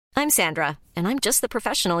I'm Sandra, and I'm just the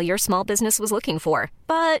professional your small business was looking for.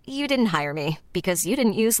 But you didn't hire me because you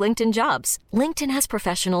didn't use LinkedIn Jobs. LinkedIn has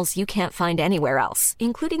professionals you can't find anywhere else,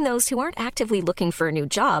 including those who aren't actively looking for a new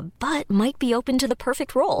job, but might be open to the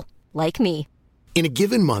perfect role, like me. In a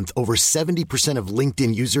given month, over 70% of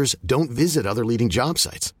LinkedIn users don't visit other leading job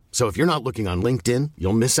sites. So if you're not looking on LinkedIn,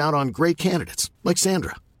 you'll miss out on great candidates like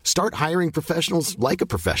Sandra. Start hiring professionals like a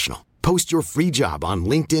professional. Post your free job on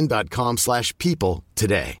linkedin.com/people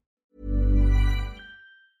today.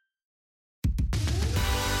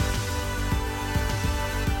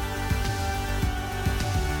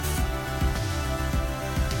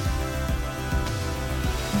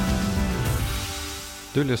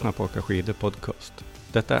 Du lyssnar på Åka skidor podcast.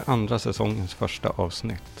 Detta är andra säsongens första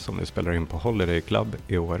avsnitt som vi spelar in på Holiday Club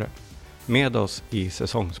i Åre. Med oss i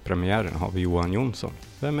säsongspremiären har vi Johan Jonsson.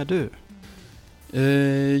 Vem är du?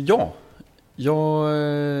 Jag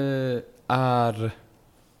är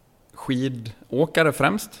skidåkare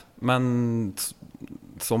främst, men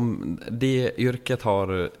som det yrket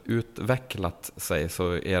har utvecklat sig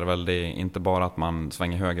så är det väl det inte bara att man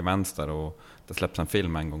svänger höger vänster och det släpps en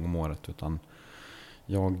film en gång om året, utan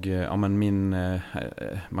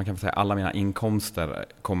man kan säga alla mina inkomster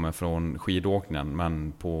kommer från skidåkningen,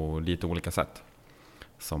 men på lite olika sätt.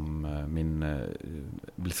 Som min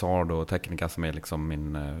Blizzard och Teknika som är liksom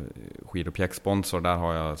min skidobjektsponsor, där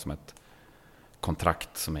har jag som ett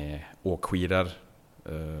kontrakt som är åkskidor,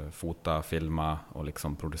 fota, filma och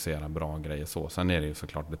liksom producera bra grejer så. Sen är det ju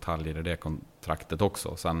såklart detaljer i det kontraktet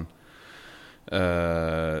också. Sen,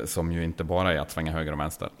 som ju inte bara är att svänga höger och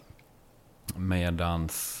vänster.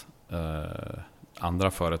 Medans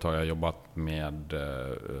andra företag jag har jobbat med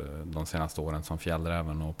de senaste åren som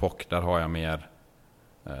Fjällräven och POC, där har jag mer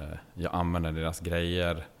jag använder deras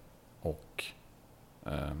grejer och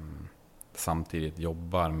samtidigt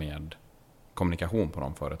jobbar med kommunikation på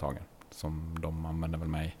de företagen, som de använder väl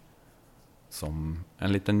mig som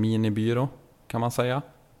en liten minibyrå kan man säga,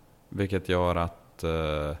 vilket gör att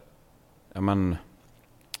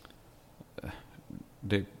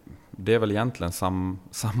det är väl egentligen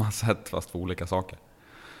samma sätt fast för olika saker.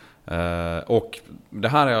 Och det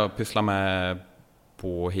här har jag pysslat med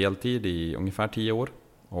på heltid i ungefär 10 år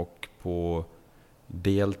och på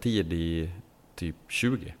deltid i typ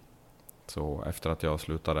 20. Så efter att jag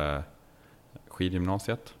slutade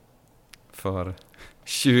skidgymnasiet för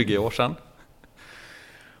 20 år sedan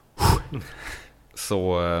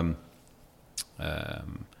så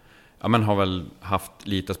har väl haft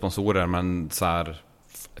lite sponsorer, men så här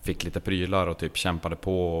fick lite prylar och typ kämpade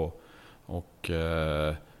på och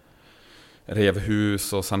rev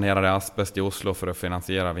hus och sanerade asbest i Oslo för att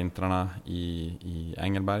finansiera vintrarna i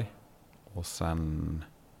Engelberg. Och sen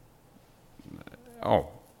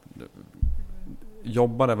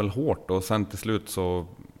jobbade väl hårt, och sen till slut så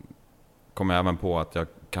kom jag även på att jag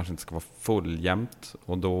kanske inte ska vara full jämt,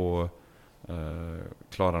 och då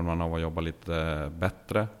klarade man av att jobba lite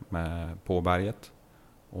bättre på berget.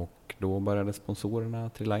 Och då började sponsorerna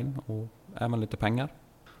trilla in och även lite pengar.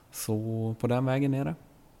 Så på den vägen är det.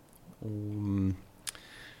 Och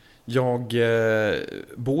jag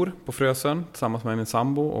bor på Frösön tillsammans med min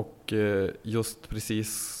sambo, och just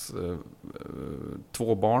precis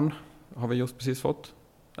 2 barn har vi just precis fått.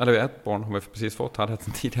 Eller 1 barn har vi precis fått, hade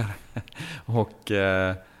ett tidigare. Och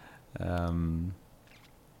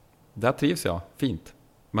där trivs jag fint.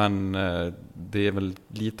 Men det är väl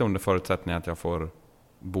lite under förutsättning att jag får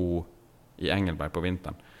bo i Engelberg på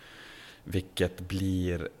vintern. Vilket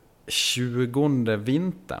blir 20:e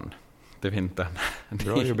vintern. Det är vintern.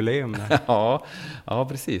 Bra jubileum där. Ja,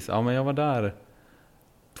 precis. Ja, men jag var där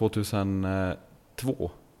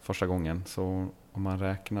 2002 första gången. Så om man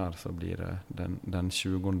räknar så blir det den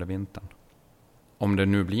 20:e vintern. Om det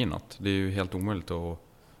nu blir något. Det är ju helt omöjligt att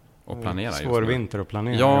planera. Svår vinter att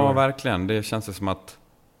planera. Ja, verkligen. Det känns som att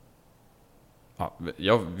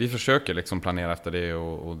vi försöker liksom planera efter det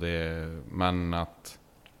och det, men att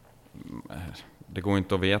det går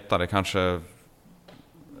inte att veta. Det kanske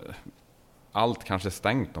allt kanske är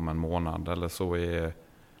stängt om en månad, eller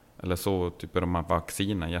så typ är de här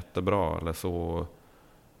vaccinen jättebra, eller så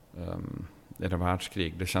är det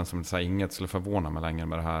världskrig. Det känns som att inget skulle förvåna mig längre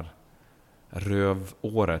med det här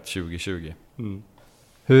rövåret 2020. Mm.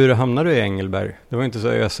 Hur hamnade du i Engelberg? Det var inte så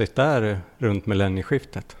ösigt där runt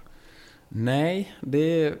millennieskiftet. Nej,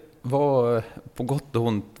 det var på gott och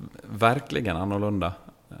ont verkligen annorlunda.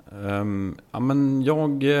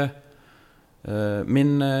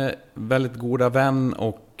 Min väldigt goda vän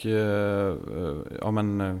och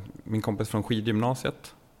min kompis från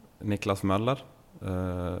skidgymnasiet, Niklas Möller,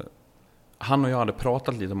 han och jag hade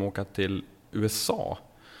pratat lite om att åka till USA.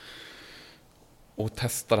 och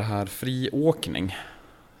testa det här friåkning.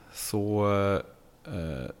 Så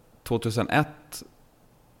 2001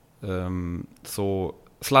 så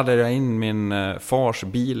sladdade jag in min fars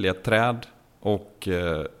bil i ett träd. Och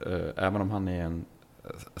även om han är en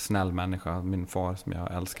snäll människa, min far som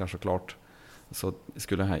jag älskar såklart, så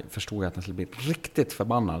förstod jag att han skulle bli riktigt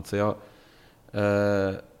förbannad. Så jag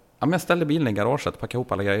ställde bilen i garaget, packade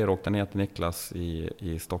ihop alla grejer och åkte ner till Niklas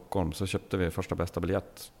i Stockholm. Så köpte vi första bästa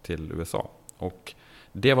biljett till USA. Och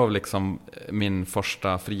det var liksom min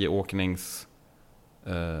första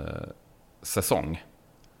friåkningssäsong.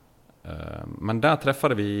 Men där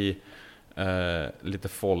träffade vi lite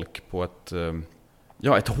folk på ett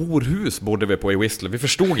horhus bodde vi på i Whistler. Vi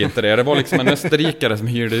förstod inte det. Det var liksom en österrikare som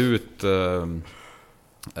hyrde ut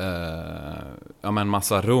en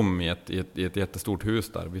massa rum i ett jättestort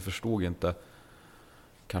hus där. Vi förstod inte.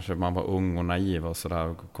 Kanske man var ung och naiv och sådär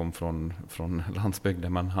och kom från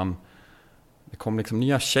landsbygden. Men det kom liksom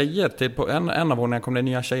nya tjejer till på en av våningarna kom det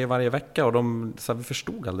nya tjejer varje vecka och vi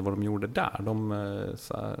förstod aldrig vad de gjorde där. De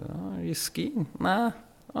sa, are you skiing? Nah.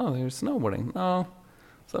 Oh, you're snowboarding? No.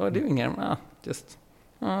 So what are you doing here? No, just...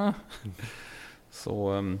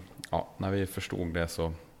 Så när vi förstod det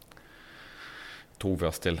så tog vi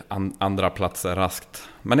oss till andra platser raskt.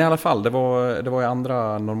 Men i alla fall, det var ju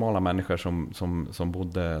andra normala människor som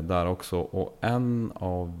bodde där också. Och en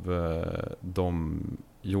av dem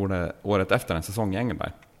gjorde året efter en säsong i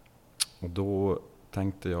Engelberg. Och då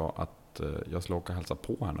tänkte jag att jag skulle åka och hälsa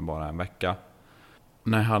på henne bara en vecka.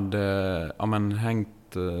 När jag hade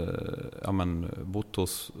bott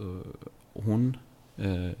hos hon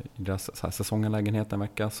i deras säsongenlägenhet en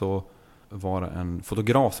vecka, så var det en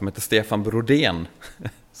fotograf som heter Stefan Brodén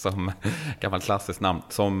som gammalt klassiskt namn,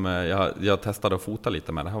 som jag testade att fota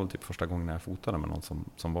lite med. Det här var typ första gången jag fotade med någon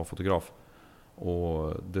som var fotograf.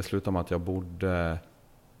 Och det slutade med att jag bodde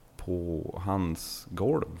på hans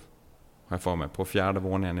golv, har jag för mig, på 4:e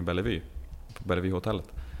våningen i Bellevue, på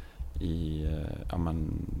Bellevue-hotellet i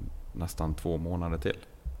nästan 2 månader till.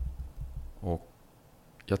 Och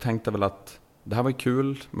jag tänkte väl att det här var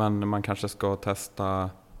kul, men man kanske ska testa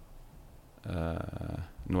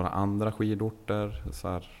några andra skidorter. Så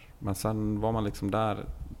här. Men sen var man liksom där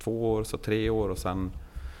 2 år, så 3 år och sen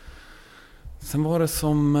var det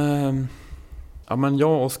som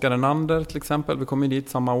jag och Oskar Enander till exempel, vi kom ju dit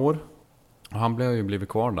samma år. Och han blivit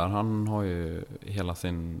kvar där. Han har ju hela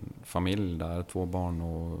sin familj där, 2 barn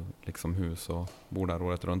och liksom hus och bor där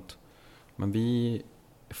året runt. Men vi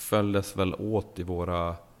följdes väl åt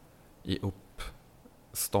i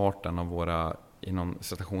uppstarten av våra inom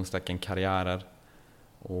citationstecken karriärer.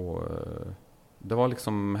 Och det var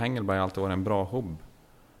liksom Engelberg alltid var en bra hubb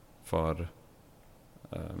för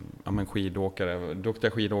skidåkare,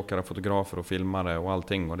 duktiga skidåkare, fotografer och filmare och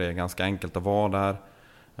allting. Och det är ganska enkelt att vara där.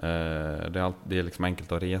 Det är liksom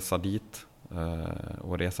enkelt att resa dit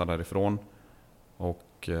och resa därifrån.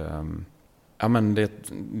 Och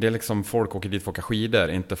det är liksom folk åker dit för att åka skidor,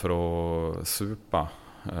 inte för att supa.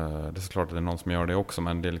 Det är såklart att det är någon som gör det också,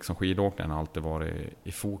 men det är liksom skidåkningen har alltid varit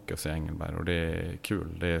i fokus i Engelberg och det är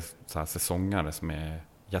kul. Det är så här säsongare som är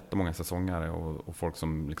jättemånga säsongare och folk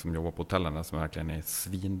som liksom jobbar på hotellen där som verkligen är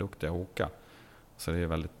svinduktiga att åka. Så det är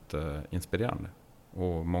väldigt inspirerande.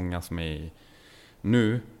 Och många som är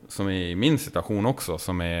som är i min situation också,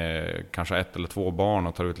 som är kanske 1 eller 2 barn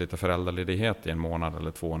och tar ut lite föräldraledighet i 1 månad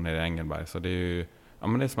eller 2 nere i Engelberg. Så det är ju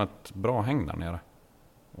det är som ett bra häng där nere.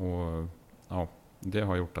 Och det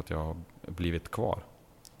har gjort att jag har blivit kvar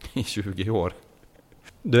i 20 år.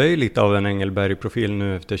 Du är ju lite av en Engelberg-profil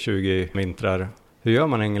nu efter 20 vintrar. Hur gör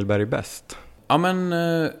man Engelberg bäst?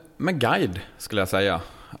 Med guide skulle jag säga.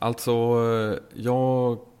 Alltså,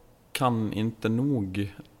 jag kan inte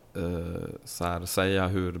nog säga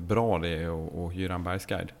hur bra det är att hyra en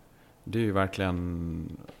bergsguide. Det är ju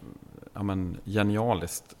verkligen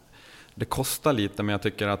genialiskt. Det kostar lite, men jag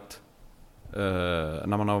tycker att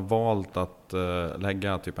när man har valt att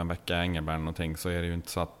lägga typ en vecka i Engelberg eller någonting, så är det ju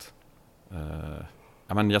inte så att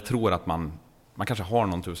jag tror att man kanske har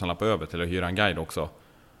någon tusenlapp över till att hyra en guide också.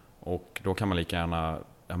 Och då kan man lika gärna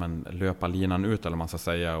löpa linan ut, eller man ska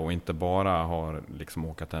säga, och inte bara har liksom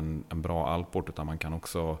åkat en bra alport, utan man kan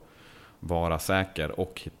också vara säker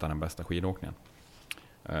och hitta den bästa skidåkningen.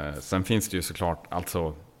 Sen finns det ju såklart,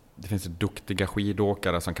 alltså det finns ju duktiga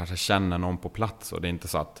skidåkare som kanske känner någon på plats, och det är inte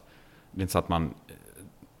så att man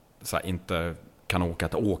inte kan åka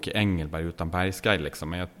ett åk i Engelberg utan bergsguide liksom.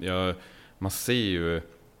 Men man ser ju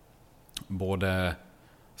både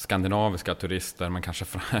skandinaviska turister, men kanske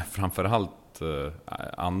framförallt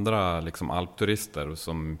andra liksom alpturister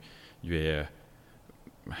som ju är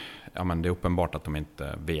ja, men det är uppenbart att de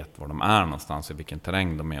inte vet var de är någonstans, i vilken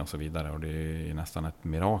terräng de är och så vidare. Och det är nästan ett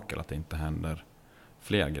mirakel att det inte händer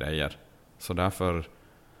fler grejer. Så därför,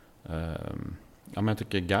 ja, men jag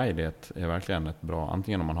tycker guide är verkligen ett bra,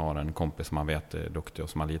 antingen om man har en kompis som man vet är duktig och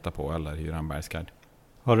som man litar på, eller hyra en bergsguide.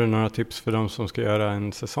 Har du några tips för de som ska göra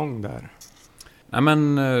en säsong där? Nej,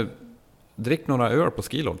 men drick några öl på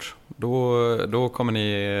skilodge. Då kommer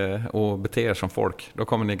ni att bete er som folk. Då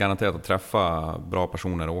kommer ni garanterat att träffa bra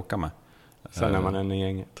personer att åka med. Sen är man en i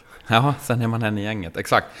gänget. Ja, sen är man en i gänget.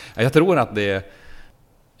 Exakt. Jag tror att det...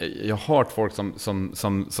 Jag har hört folk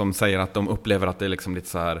som säger att de upplever att det är liksom lite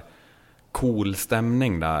så här cool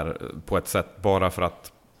stämning där på ett sätt. Bara för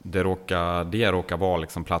att det råkar vara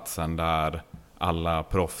liksom platsen där alla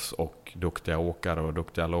proffs och duktiga åkare och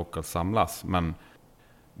duktiga locals samlas. Men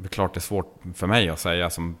det är klart det är svårt för mig att säga,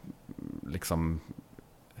 som liksom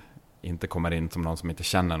inte kommer in som någon som inte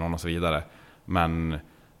känner någon och så vidare. Men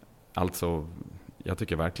alltså, jag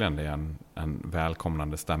tycker verkligen det är en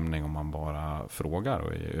välkomnande stämning om man bara frågar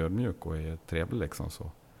och är ödmjuk och är trevlig liksom.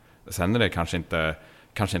 Så. Sen är det kanske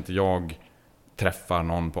inte jag träffar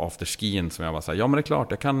någon på afterskin som jag bara säger, ja men det är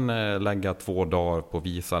klart jag kan lägga 2 dagar på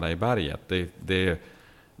visa dig i berget.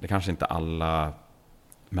 Det kanske inte alla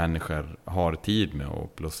människor har tid med,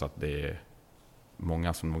 och plus att det är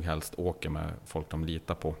många som nog helst åker med folk de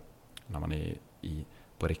litar på när man är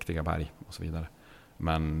på riktiga berg och så vidare.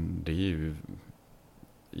 Men det är ju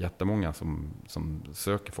jättemånga som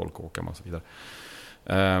söker folk att åka med och så vidare.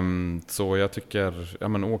 Så jag tycker, ja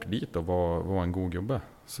men åk dit och var en god gubbe.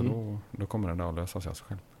 Så då kommer det där att lösa sig av sig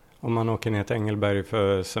själv. Om man åker ner till Engelberg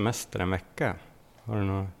för semester en vecka, har du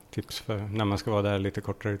några tips för när man ska vara där lite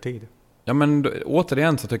kortare tid? Ja, men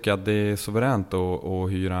återigen så tycker jag att det är suveränt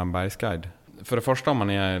att hyra en bergsguide. För det första, om man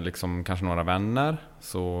är liksom kanske några vänner,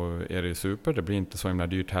 så är det ju super. Det blir inte så himla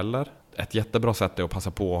dyrt heller. Ett jättebra sätt är att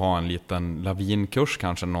passa på att ha en liten lavinkurs,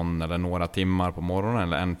 kanske någon eller några timmar på morgonen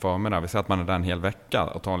eller en förmiddag. Vi säger att man är där en hel vecka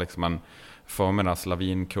och tar liksom en förmiddags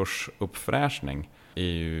lavinkurs uppfräschning. Är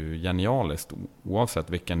ju genialiskt oavsett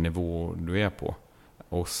vilken nivå du är på.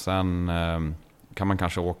 Och sen kan man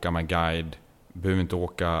kanske åka med guide. Behöver inte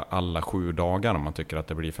åka alla 7 dagar om man tycker att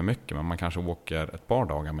det blir för mycket. Men man kanske åker ett par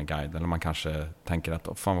dagar med guide. Eller man kanske tänker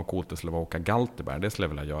att fan vad coolt det skulle vara att åka Galterberg. Det skulle jag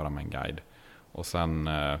vilja göra med en guide. Och sen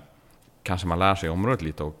kanske man lär sig området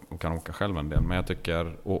lite och kan åka själv en del. Men jag tycker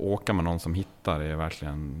att åka med någon som hittar är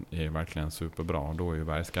verkligen superbra. Och då är ju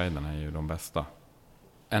bergsguiderna de bästa.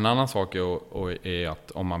 En annan sak är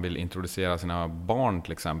att om man vill introducera sina barn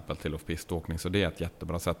till exempel till off-piståkning, så det är ett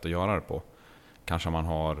jättebra sätt att göra det på. Kanske man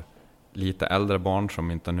har lite äldre barn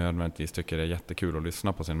som inte nödvändigtvis tycker det är jättekul att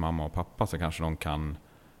lyssna på sin mamma och pappa, så kanske de kan,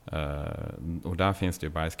 och där finns det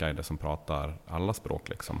ju bergsguider som pratar alla språk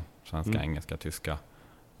liksom, svenska, engelska, tyska,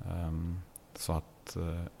 så att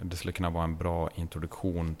det skulle kunna vara en bra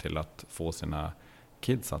introduktion till att få sina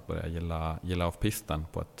kids att börja gilla off-pisten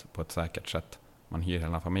på ett säkert sätt. Man hyr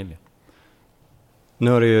hela familjen.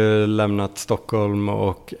 Nu har du ju lämnat Stockholm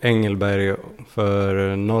och Engelberg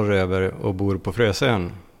för norröver och bor på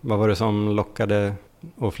Frösön. Vad var det som lockade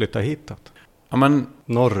att flytta hitåt? Ja, men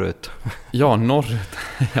norrut. Ja, norrut.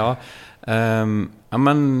 Ja. Ja,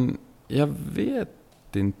 men jag vet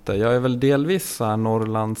inte. Jag är väl delvis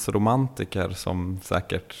Norrlands romantiker som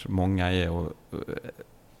säkert många är, och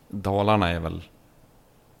Dalarna är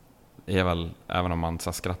väl även om man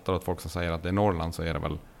så skrattar åt folk som säger att det är Norrland, så är det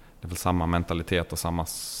väl samma mentalitet och samma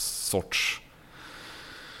sorts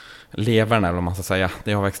leverne, eller vad man ska säga.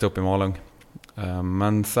 Det har växt upp i Malung.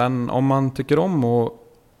 Men sen om man tycker om att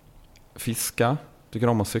fiska, tycker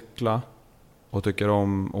om att cykla och tycker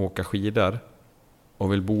om att åka skidor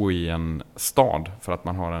och vill bo i en stad för att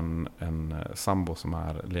man har en sambo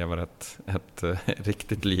som lever ett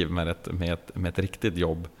riktigt liv med ett riktigt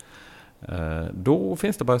jobb, då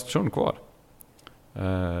finns det bara Östersund kvar.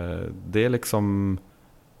 Det är liksom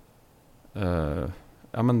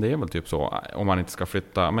ja, men det är väl typ så om man inte ska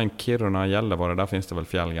flytta. Men Kiruna, Gällivare, där finns det väl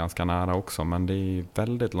fjäll ganska nära också, men det är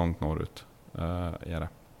väldigt långt norrut är det.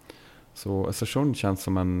 Så Östersund känns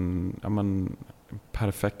som en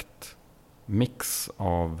perfekt mix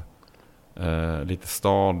av lite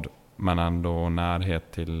stad men ändå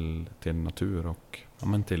närhet till natur och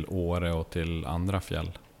till Åre och till andra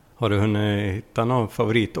fjäll. Har du hunnit hitta någon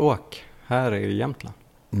favoritåk här i Jämtland?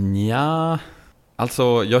 Ja,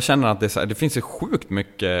 alltså jag känner att det finns ju sjukt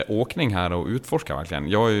mycket åkning här och utforska verkligen.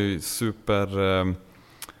 Jag är ju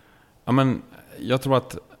jag tror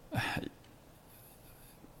att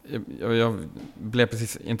jag blev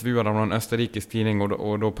precis intervjuad av en österrikisk tidning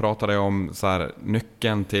och då pratade jag om så här,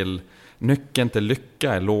 nyckeln till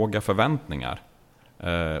lycka är låga förväntningar.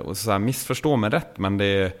 Och så här, missförstå mig rätt, men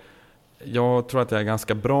jag tror att jag är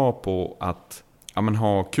ganska bra på att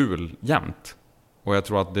ha kul jämt. Och jag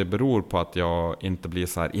tror att det beror på att jag inte blir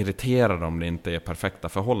så här irriterad om det inte är perfekta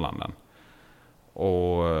förhållanden.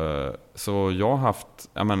 Och så jag har haft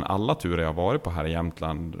alla turer jag har varit på här i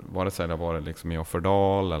Jämtland, vare sig det har varit liksom i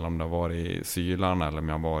Offerdal eller om det har varit i Sylan eller om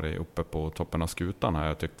jag har varit uppe på toppen av skutan, har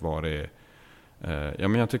jag tyckt varit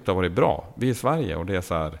jag tyckte det har varit bra. Vi är i Sverige och det är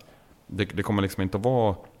så här, det kommer liksom inte att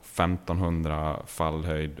vara 1500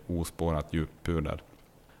 fallhöjd ospårat djuppuder.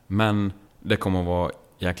 Men det kommer att vara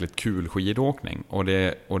jäkligt kul skidåkning. Och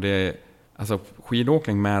det alltså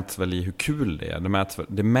skidåkning mäts väl i hur kul det är.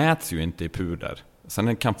 Det mäts ju inte i puder.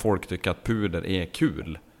 Sen kan folk tycka att puder är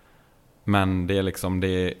kul. Men det är liksom det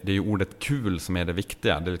är ju ordet kul som är det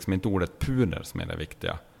viktiga. Det är liksom inte ordet puder som är det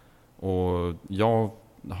viktiga. Och jag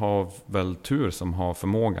har väl tur som har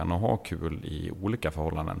förmågan att ha kul i olika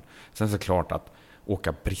förhållanden. Sen så är det klart att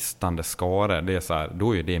åka bristande skare, det är så här,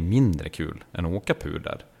 då är det mindre kul än att åka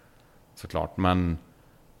puder. Såklart, men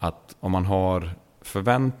att om man har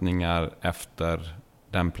förväntningar efter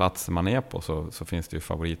den platsen man är på så finns det ju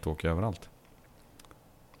favoritåk överallt.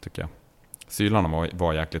 Tycker jag. Sylarna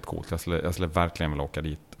var jäkligt coolt. Jag skulle verkligen vilja åka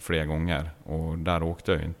dit fler gånger. Och där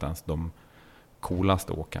åkte jag ju inte ens de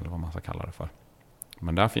coolaste åken, eller vad man ska kalla det för.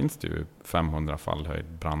 Men där finns det ju 500 fallhöjd,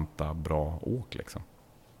 branta, bra åk liksom.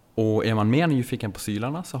 Och är man mer nyfiken på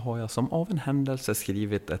Sylarna så har jag som av en händelse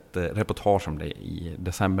skrivit ett reportage om det i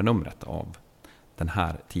decembernumret av den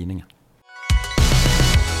här tidningen.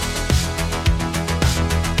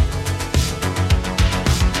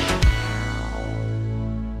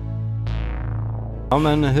 Ja,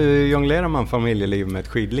 men hur jonglerar man familjeliv med ett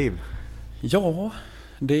skidliv? Ja,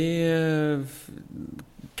 det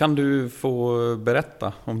kan du få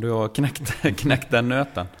berätta om du har knäckt den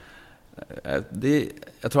nöten.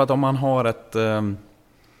 Jag tror att om man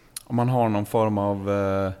har någon form av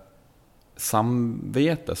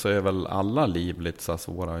samvete så är väl alla liv lite så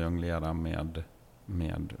svåra att jonglera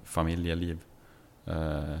med familjeliv.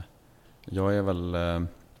 Jag är väl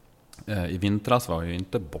i vintras var jag ju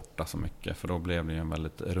inte borta så mycket, för då blev det en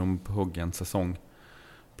väldigt rumphuggen säsong.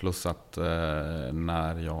 Plus att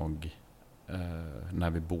när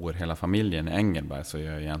vi bor hela familjen i Engelberg så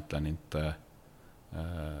är jag egentligen inte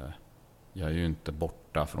jag är ju inte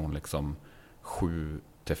borta från liksom 7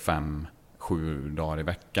 dagar i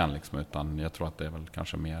veckan liksom, utan jag tror att det är väl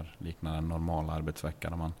kanske mer liknande en normal arbetsvecka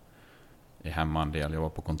där man är hemma en del, jobbar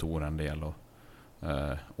på kontor en del och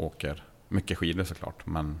åker mycket skidor såklart,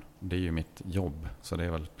 men det är ju mitt jobb, så det är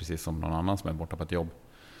väl precis som någon annan som är borta på ett jobb.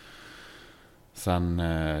 Sen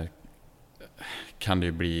kan det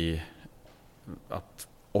ju bli att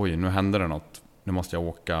oj, nu händer det något, nu måste jag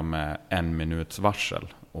åka med 1 minuts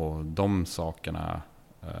varsel, och de sakerna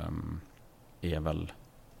är väl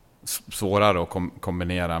svårare att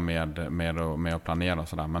kombinera med att planera och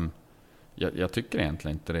sådär, men jag tycker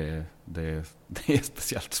egentligen inte det är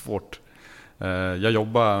speciellt svårt. Jag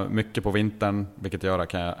jobbar mycket på vintern, vilket gör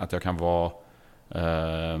att jag kan vara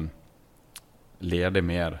ledig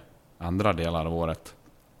mer andra delar av året.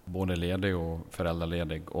 Både ledig och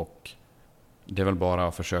föräldraledig, och det är väl bara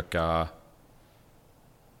att försöka,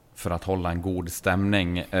 för att hålla en god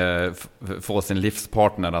stämning, få sin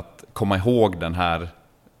livspartner att komma ihåg den här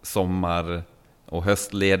sommar- och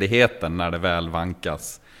höstledigheten när det väl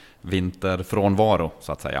vankas vinterfrånvaro,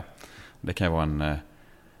 så att säga. Det kan ju vara en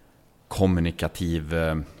kommunikativ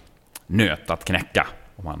nöt att knäcka,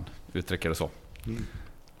 om man uttrycker det så. Mm.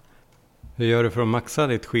 Hur gör du för att maxa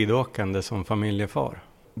ditt skidåkande som familjefar?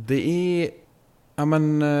 Det är... Ja,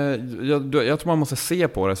 men, jag tror man måste se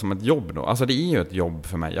på det som ett jobb då. Alltså det är ju ett jobb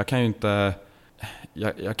för mig. Jag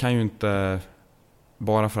kan ju inte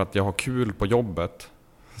bara för att jag har kul på jobbet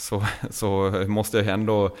så måste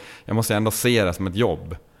jag måste ändå se det som ett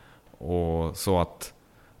jobb. Och så att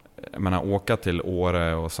jag menar, åka till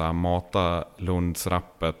Åre och så här, mata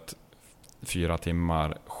Lundsrappet 4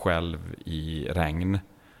 timmar själv i regn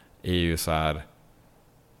är ju så här,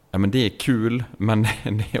 ja, men det är kul, men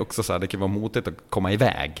det är också så här, det kan vara motigt att komma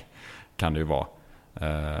iväg, kan det ju vara.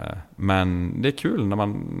 Men det är kul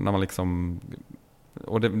när man liksom,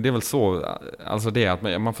 och det är väl så, alltså det att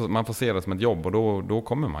man får se det som ett jobb, och då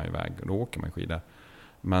kommer man iväg och då åker man skidor.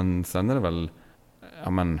 Men sen är det väl, ja,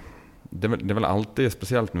 men det är väl alltid,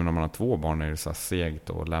 speciellt nu när man har 2 barn, är det så här segt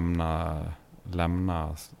att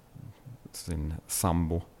lämna sin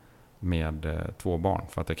sambo med 2 barn,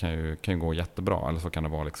 för att det kan ju gå jättebra, eller så kan det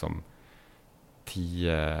vara liksom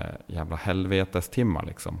 10 jävla helvetestimmar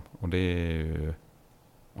liksom, och det är ju,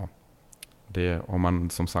 ja, det, om man,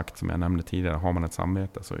 som sagt, som jag nämnde tidigare, har man ett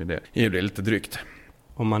samvete så är det lite drygt.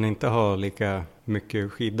 Om man inte har lika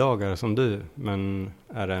mycket skiddagar som du, men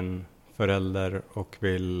är en förälder och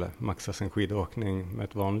vill maxa sin skidåkning med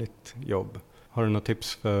ett vanligt jobb, har du något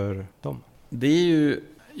tips för dem? Det är ju,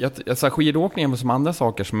 jag sa skidåkningen som andra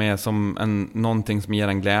saker som är som någonting som ger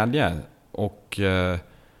en glädje. Och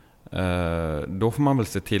då får man väl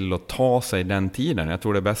se till att ta sig den tiden. Jag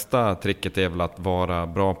tror det bästa tricket är väl att vara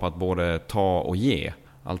bra på att både ta och ge.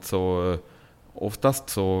 Alltså oftast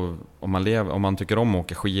så om man tycker om att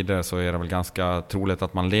åka skidor så är det väl ganska troligt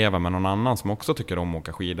att man lever med någon annan som också tycker om att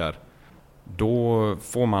åka skidor. Då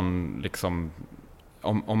får man liksom,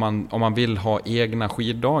 om man vill ha egna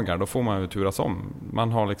skiddagar, då får man ju turas om.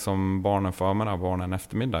 Man har liksom barnen förmiddag, barnen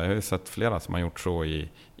eftermiddag. Jag har ju sett flera som har gjort så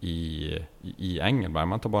i Engelberg.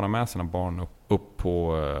 Man tar bara med sina barn upp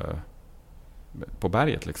på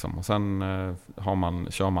berget liksom. Och sen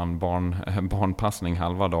kör man barnpassning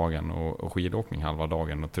halva dagen och skidåkning halva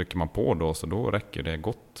dagen. Och trycker man på då, så då räcker det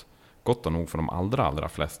gott och nog för de allra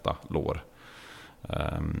flesta lår.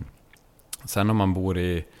 Sen om man bor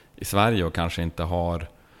i Sverige och kanske inte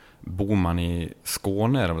bor man i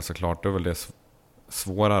Skåne är det väl såklart, då är väl det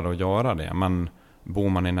svårare att göra det. Men bor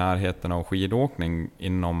man i närheten av skidåkning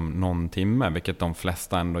inom någon timme, vilket de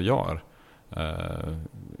flesta ändå gör.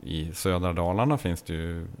 I södra Dalarna finns det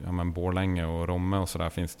ju, Borlänge och Romme och sådär,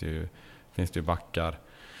 finns det ju backar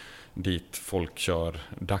dit folk kör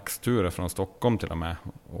dagsturer från Stockholm till och med.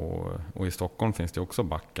 Och i Stockholm finns det också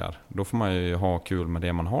backar. Då får man ju ha kul med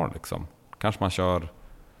det man har liksom. Kanske man kör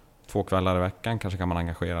 2 kvällar i veckan, kanske kan man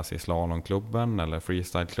engagera sig i slalomklubben eller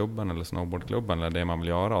freestyleklubben eller snowboardklubben eller det man vill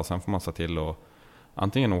göra. Och sen får man se till att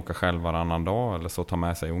antingen åka själv varannan dag eller så ta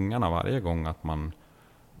med sig ungarna varje gång, att man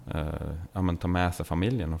tar med sig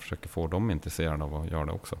familjen och försöker få dem intresserade av att göra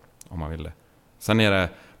det också, om man vill det. Sen är det,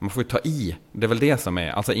 man får ju ta i, det är väl det som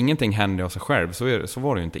är, alltså ingenting händer av sig själv, så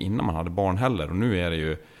var det ju inte innan man hade barn heller. Och nu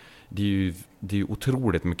är det är ju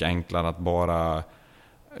otroligt mycket enklare att bara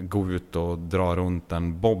gå ut och dra runt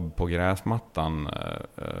en bob på gräsmattan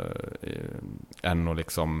än att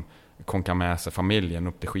liksom konka med sig familjen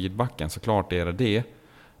upp till skidbacken. Såklart är det.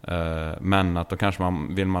 Men att då kanske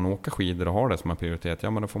vill man åka skidor och ha det som en prioritet,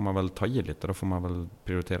 ja men då får man väl ta i lite. Då får man väl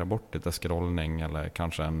prioritera bort lite scrollning eller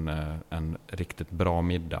kanske en riktigt bra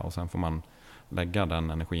middag, och sen får man lägga den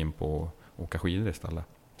energin på att åka skidor istället.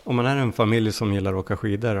 Om man är en familj som gillar att åka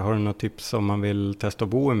skidor, har du något tips om man vill testa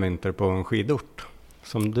att bo en vinter på en skidort?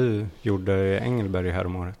 Som du gjorde i Engelberg här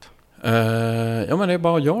om året. Ja men det är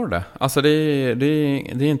bara att göra det. Alltså det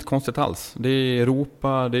är inte konstigt alls. Det är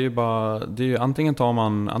Europa,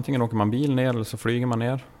 antingen åker man bil ner eller så flyger man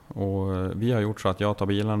ner. Och vi har gjort så att jag tar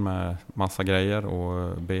bilen med massa grejer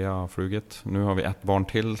och Bea har flugit. Nu har vi ett barn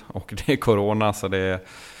till och det är corona, så det är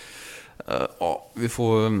vi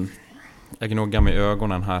får jag gnuggar med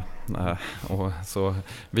ögonen här och så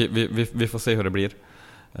vi får se hur det blir,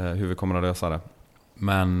 hur vi kommer att lösa det.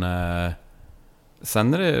 Men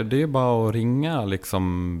sen är det är bara att ringa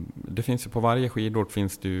liksom. Det finns ju på varje skidort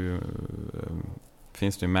finns det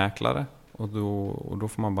ju mäklare, och då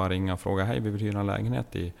får man bara ringa och fråga: hej, vi vill hyra en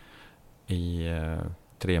lägenhet i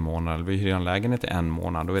 3 månader, eller vi hyr en lägenhet i 1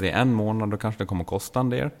 månad. Då är det 1 månad, då kanske det kommer kosta en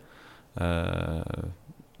del.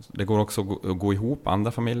 Det går också att gå ihop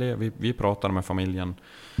andra familjer. Vi pratade med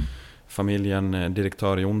familjen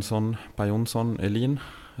direktör Jonsson, Per Jonsson, Elin,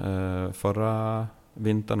 förra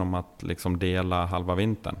vintern om att liksom dela halva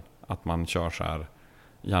vintern. Att man kör så här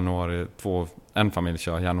en familj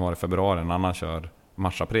kör januari, februari, en annan kör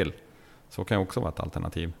mars, april. Så kan ju också vara ett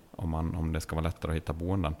alternativ om det ska vara lättare att hitta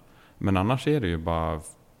boenden. Men annars är det ju bara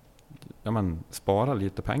spara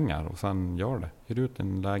lite pengar och sen gör det. Hyr ut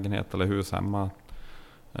en lägenhet eller hus hemma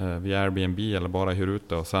via Airbnb eller bara hyr ut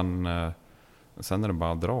det, och sen är det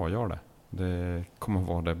bara att dra och göra det. Det kommer att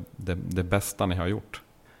vara det bästa ni har gjort.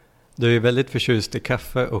 Du är väldigt förtjust i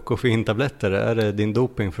kaffe och koffeintabletter. Är det din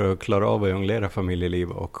doping för att klara av att jonglera familjeliv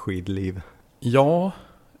och skidliv? Ja,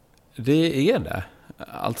 det är det.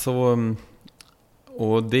 Alltså,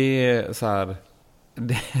 och det är så här,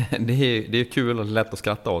 det är kul och lätt att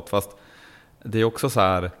skratta åt, fast det är också så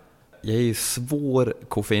här, jag är svår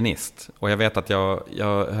koffeinist, och jag vet att jag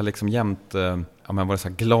har liksom jämt varit så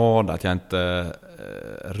glad att jag inte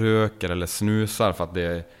röker eller snusar, för att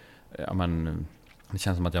det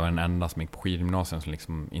känns som att jag var den enda som gick på skidgymnasium som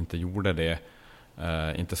liksom inte gjorde det,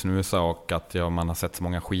 inte snusa, och att man har sett så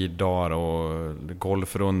många skiddagar och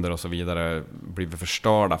golfrunder och så vidare blivit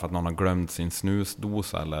förstörda för att någon har glömt sin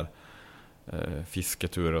snusdosa eller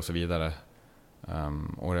fisketur och så vidare.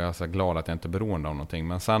 Och jag är så glad att jag inte är beroende av någonting.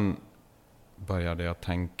 Men sen började jag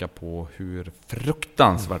tänka på hur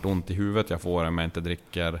fruktansvärt ont i huvudet jag får om jag inte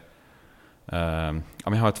dricker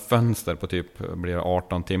Om jag har ett fönster på typ blir det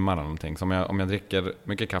 18 timmar eller någonting. Så om jag dricker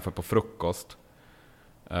mycket kaffe på frukost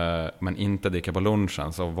men inte dricker på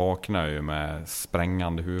lunchen, så vaknar jag ju med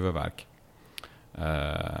sprängande huvudvärk.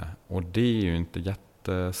 Och det är ju inte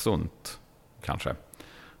jättesunt kanske.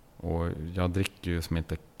 Och jag dricker ju som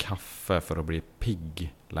inte kaffe för att bli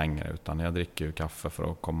pigg längre, utan jag dricker ju kaffe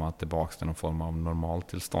för att komma tillbaka till någon form av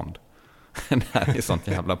normaltillstånd. Det här är sånt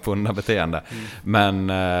jävla pundarbeteende. Men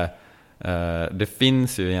det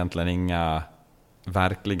finns ju egentligen inga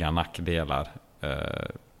verkliga nackdelar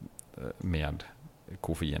med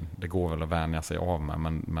koffein. Det går väl att vänja sig av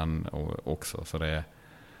med, men också så det är,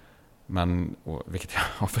 vilket jag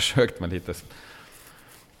har försökt med lite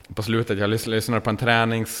på slutet. Jag lyssnade på en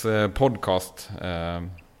träningspodcast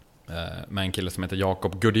med en kille som heter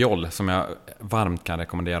Jakob Gudiol, som jag varmt kan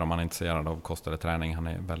rekommendera om man är intresserad av kostade träning. Han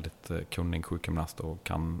är väldigt kunnig sjukgymnast och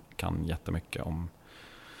kan jättemycket om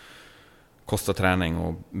kost och träning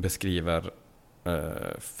och beskriver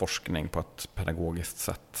forskning på ett pedagogiskt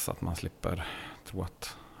sätt, så att man slipper tro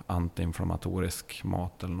att antiinflammatorisk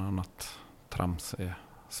mat eller något annat trams är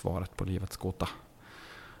svaret på livets gåta.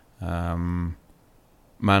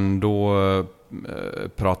 Men då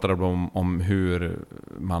pratade de om hur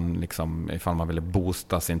man liksom, ifall man ville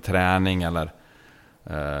boosta sin träning eller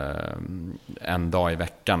en dag i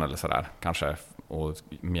veckan eller sådär kanske, och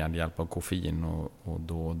med hjälp av koffein, och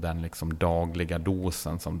då den liksom dagliga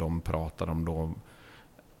dosen som de pratar om då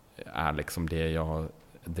är liksom det jag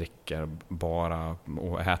dricker bara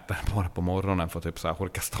och äter bara på morgonen för att typ så här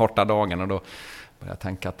orka starta dagen. Och då börjar jag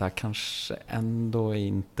tänka att det här kanske ändå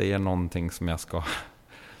inte är någonting som jag ska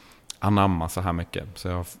anamma så här mycket. Så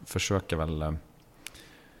jag försöker väl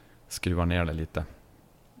skruva ner det lite.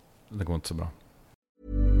 Det går inte så bra.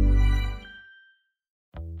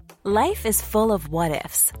 Life is full of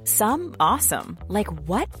what-ifs. Some awesome, like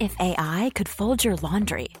what if AI could fold your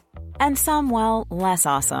laundry? And some, well, less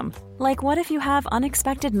awesome, like what if you have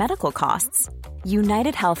unexpected medical costs?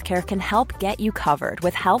 United Healthcare can help get you covered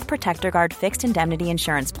with Health Protector Guard fixed indemnity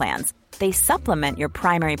insurance plans. They supplement your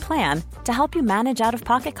primary plan to help you manage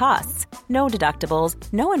out-of-pocket costs. No deductibles,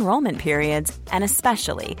 no enrollment periods, and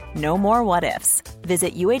especially no more what-ifs.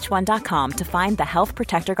 Visit uh1.com to find the Health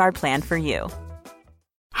Protector Guard plan for you.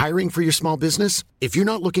 Hiring for your small business? If you're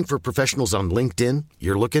not looking for professionals on LinkedIn,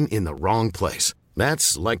 you're looking in the wrong place.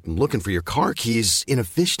 That's like looking for your car keys in a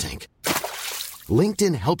fish tank.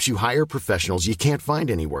 LinkedIn helps you hire professionals you can't find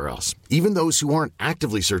anywhere else, even those who aren't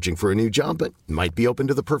actively searching for a new job but might be open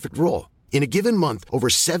to the perfect role. In a given month, over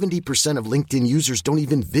 70% of LinkedIn users don't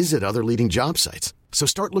even visit other leading job sites. So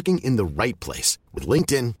start looking in the right place. With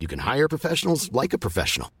LinkedIn, you can hire professionals like a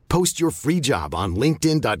professional. Post your free job on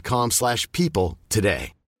linkedin.com/people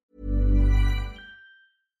today.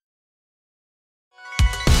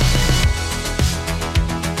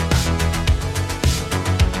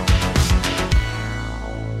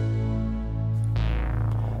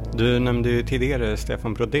 Du nämnde ju tidigare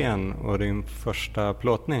Stefan Brodén och din första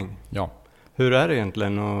plåtning. Ja. Hur är det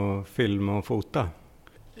egentligen att filma och fota?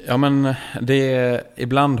 Ja, men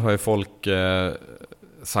ibland har ju folk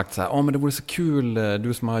sagt så här, men det vore så kul,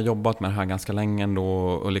 du som har jobbat med det här ganska länge ändå,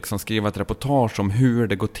 och liksom skriva ett reportage om hur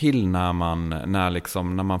det går till när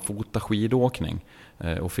man fotar skidåkning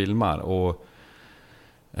och filmar. Och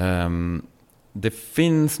det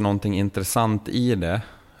finns någonting intressant i det,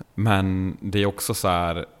 men det är också så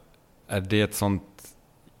här, är det ett sånt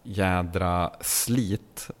jädra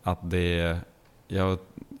slit att det, jag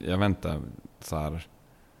vet inte, så här,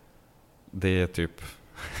 det är typ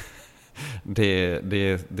det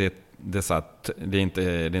är så att det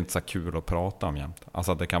är inte så kul att prata om jämt.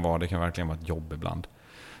 Alltså att det kan verkligen vara ett jobb ibland.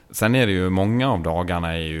 Sen är det ju, många av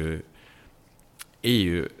dagarna är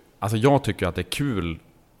ju alltså jag tycker att det är kul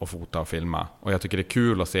att fota och filma, och jag tycker det är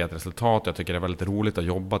kul att se ett resultat. Jag tycker det är väldigt roligt att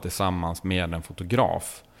jobba tillsammans med en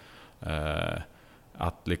fotograf,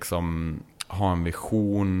 att liksom ha en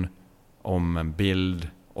vision om en bild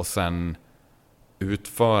och sen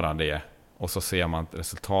utföra det, och så ser man att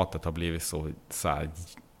resultatet har blivit så här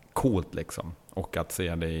coolt liksom. Och att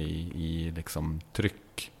se det i liksom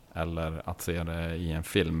tryck, eller att se det i en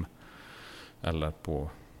film, eller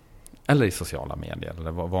i sociala medier,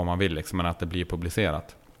 eller vad man vill liksom, men att det blir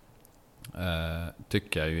publicerat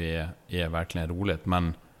tycker jag ju är verkligen roligt.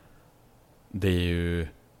 Men det är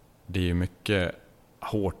ju mycket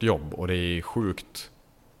hårt jobb, och det är sjukt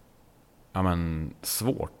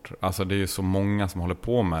svårt. Alltså det är ju så många som håller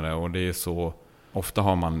på med det, och det är så ofta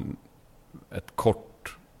har man ett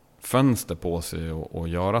kort fönster på sig och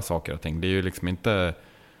göra saker och ting. Det är ju liksom inte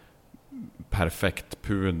perfekt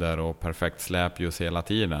puder och perfekt släpljus hela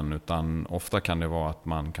tiden, utan ofta kan det vara att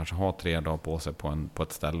man kanske har 3 dagar på sig på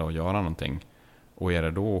ett ställe och göra någonting. Och är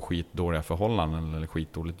det då skitdåliga förhållanden eller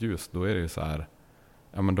skitdåligt ljus, då är det ju så här,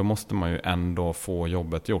 ja men då måste man ju ändå få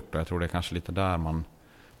jobbet gjort. Och jag tror det är kanske lite där man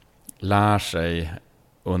lär sig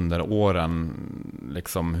under åren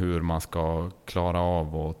liksom hur man ska klara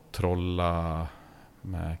av och trolla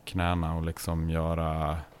med knäna och liksom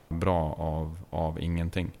göra bra av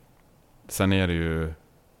ingenting. Sen är det ju,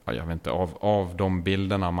 jag vet inte, av de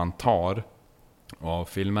bilderna man tar, av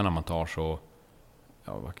filmerna man tar, så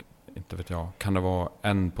inte vet jag, kan det vara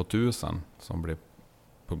 1 på 1000 som blir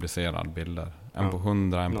publicerad bilder. 1 på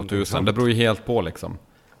 100, 1 på 1000. Det beror ju helt på liksom.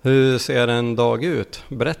 Hur ser en dag ut?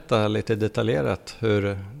 Berätta lite detaljerat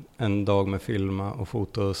hur en dag med filma och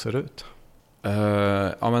foto ser ut.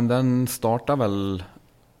 Ja, men den startar väl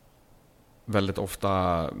väldigt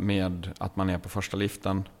ofta med att man är på första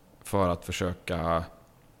liften för att försöka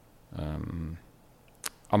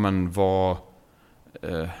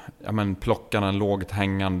plocka den lågt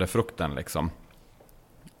hängande frukten liksom.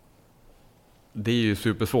 Det är ju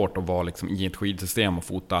supersvårt att vara liksom i ett skidsystem och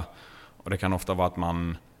fota, och det kan ofta vara att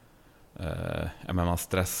man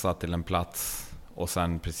stressar till en plats, och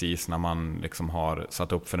sen precis när man liksom har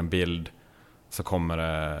satt upp för en bild så kommer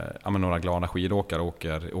det några glada skidåkare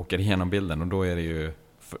åker igenom bilden, och då är det ju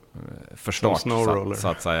förstart så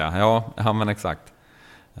att säga. Ja men exakt.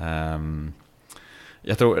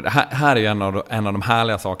 Jag tror här är ju en av de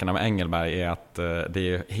härliga sakerna med Engelberg är att det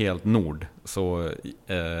är helt nord. Så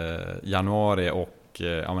januari och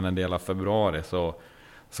en del av februari så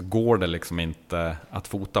går det liksom inte att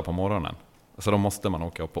fota på morgonen. Så då måste man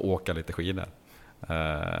åka upp och åka lite skidor.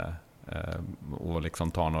 Och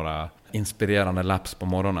liksom ta några inspirerande laps på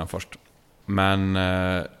morgonen först. Men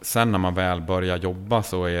sen när man väl börjar jobba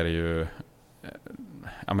så är det ju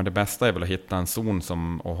det bästa är väl att hitta en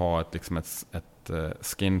zon och ha ett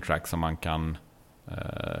skin track som man kan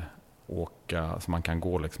åka, så man kan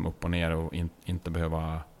gå liksom upp och ner och inte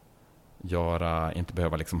behöva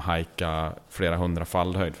liksom hajka flera 100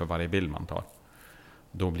 fallhöjd för varje bild man tar.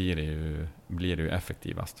 Då blir det ju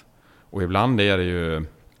effektivast. Och ibland är det ju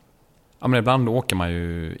ibland åker man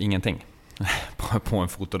ju ingenting på en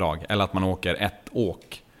fotodag, eller att man åker ett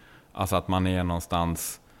åk, alltså att man är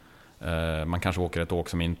någonstans. Man kanske åker ett åk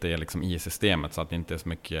som inte är liksom i systemet, så att det inte är så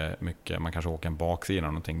mycket. Man kanske åker en baksida eller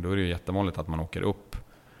någonting. Då är det ju jättevanligt att man åker upp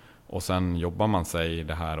och sen jobbar man sig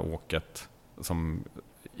det här åket som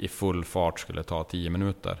i full fart skulle ta 10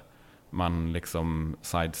 minuter. Man liksom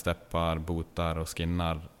sidesteppar, bootar och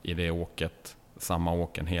skinnar i det åket, samma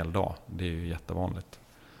åk en hel dag. Det är ju jättevanligt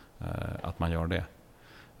att man gör det.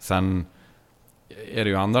 Sen är det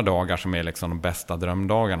ju andra dagar som är liksom de bästa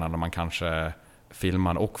drömdagarna, när man kanske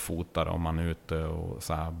filmar och fotar om man är ute och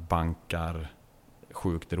så här bankar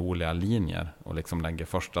sjukt roliga linjer och liksom lägger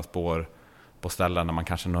första spår på ställen där man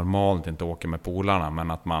kanske normalt inte åker med polarna,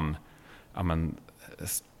 men att man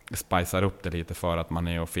spicar upp det lite för att man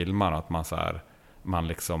är och filmar, att man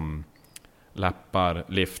liksom lappar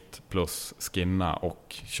lift plus skinna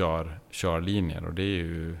och kör linjer, och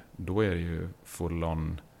då är det ju full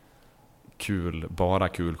on bara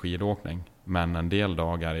kul skidåkning. Men en del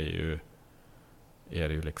dagar är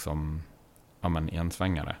det ju liksom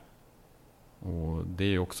ensvängare. Och det är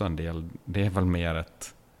ju också en del, det är väl mer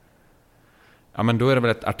då är det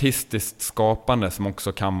väl ett artistiskt skapande som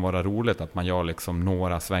också kan vara roligt, att man gör liksom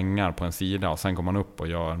några svängar på en sida och sen går man upp och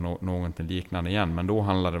gör någonting liknande igen. Men då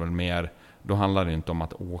handlar det väl mer, då handlar det inte om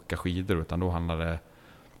att åka skidor, utan då handlar det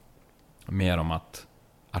mer om att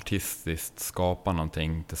artistiskt skapa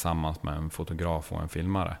någonting tillsammans med en fotograf och en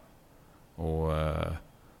filmare. Och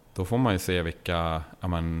då får man ju se vilka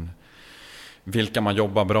man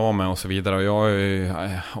jobbar bra med och så vidare. Och jag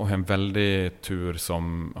har en väldig tur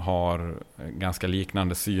som har ganska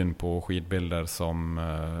liknande syn på skidbilder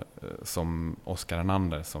som Oskar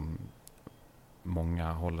Enander, som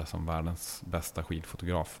många håller som världens bästa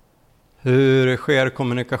skidfotograf. Hur sker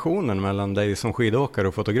kommunikationen mellan dig som skidåkare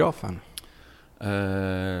och fotografen?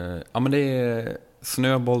 Men det är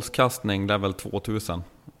snöbollskastning level 2000.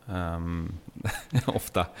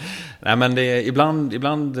 Ofta. Nej, men det är,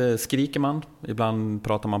 ibland skriker man, ibland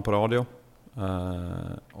pratar man på radio.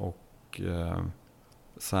 Och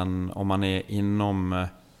sen om man är inom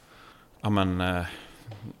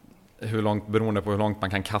hur långt, beroende på hur långt man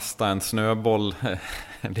kan kasta en snöboll.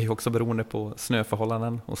 Det är också beroende på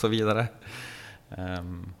snöförhållanden och så vidare.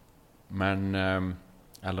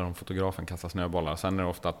 Eller om fotografen kastar snöbollar. Sen är det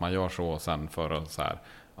ofta att man gör så sen för att så här,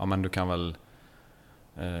 men du kan väl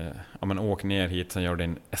åk ner hit, sen gör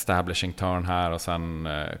din establishing turn här och sen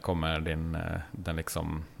kommer den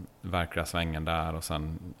liksom verkliga svängen där och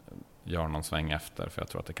sen gör någon sväng efter, för jag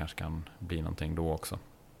tror att det kanske kan bli någonting då också.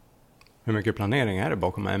 Hur mycket planering är det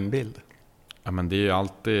bakom en bild? Ja, men det är ju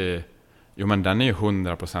alltid... Jo, men den är ju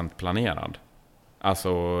 100% planerad.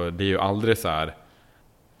 Alltså, det är ju aldrig så här...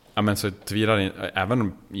 Ja, men så vidare,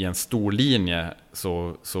 även i en stor linje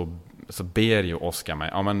så ber ju Oskar mig...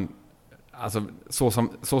 Ja, men, alltså,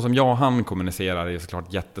 så som jag och han kommunicerar är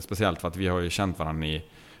såklart jättespeciellt, för att vi har ju känt varandra i...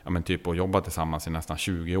 Ja, men typ och jobbat tillsammans i nästan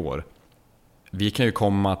 20 år. Vi kan ju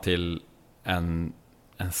komma till en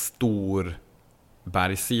stor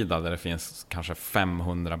bergssida där det finns kanske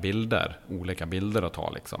 500 bilder, olika bilder att ta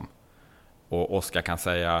liksom. Och Oskar kan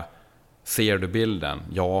säga, ser du bilden?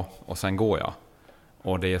 Ja, och sen går jag.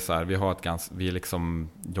 Och det är så här, vi liksom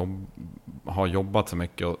har jobbat så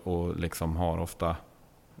mycket och liksom har ofta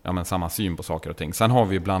samma syn på saker och ting. Sen har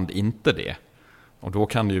vi ibland inte det. Och då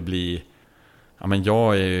kan det ju bli, jag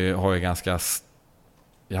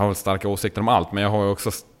har starka åsikter om allt, men jag har ju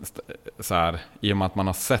också så här, i och med att man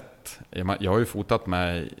har sett, jag har ju fotat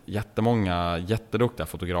med jättemånga jätteduktiga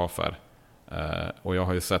fotografer, och jag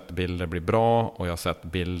har ju sett bilder bli bra och jag har sett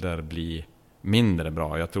bilder bli mindre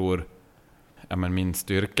bra. Jag tror min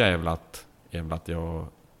styrka är väl att jag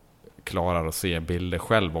klarar att se bilder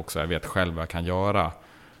själv också. Jag vet själv vad jag kan göra.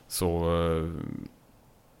 Så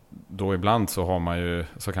då ibland så har man ju,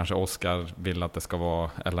 så kanske Oskar vill att det ska vara,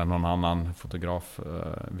 eller någon annan fotograf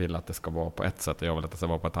vill att det ska vara på ett sätt och jag vill att det ska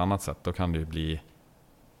vara på ett annat sätt. Då kan det ju bli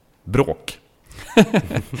bråk.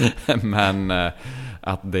 Men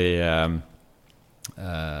att det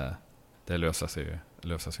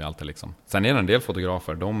löser sig alltid liksom. Sen är det en del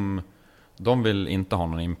fotografer, de vill inte ha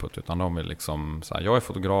någon input, utan de vill liksom så här, jag är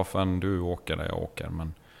fotografen, du åker där jag åker,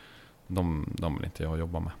 men de vill inte jag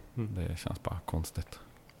jobba med. Det känns bara konstigt.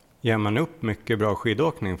 Ger man upp mycket bra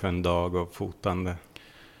skidåkning för en dag och fotande?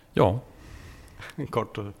 Ja.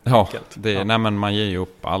 Kort och enkelt. Nej, men man ger ju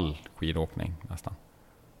upp all skidåkning nästan.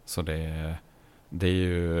 Så det är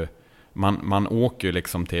ju... Man åker ju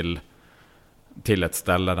liksom till ett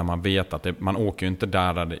ställe där man vet att man åker ju inte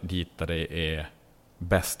dit där det är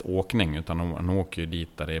bäst åkning, utan man åker ju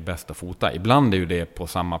dit där det är bäst att fota. Ibland är ju det på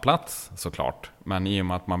samma plats såklart, men i och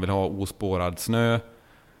med att man vill ha ospårad snö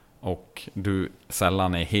och du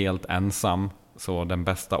sällan är helt ensam, så den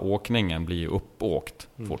bästa åkningen blir ju uppåkt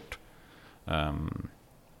fort.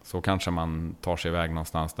 Så kanske man tar sig iväg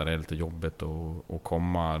någonstans där det är lite jobbigt att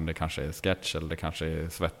komma. Det kanske är sketch eller det kanske är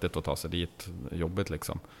svettigt att ta sig dit, jobbigt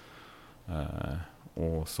liksom.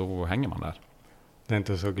 Och så hänger man där. Det är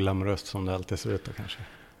inte så glamoröst som det alltid ser ut då kanske?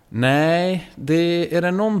 Nej, är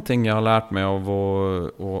det någonting jag har lärt mig av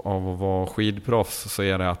att vara skidproffs, så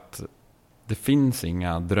är det att det finns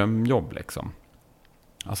inga drömjobb liksom.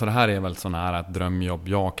 Alltså det här är väl så nära ett drömjobb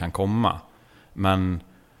jag kan komma. Men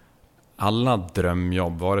alla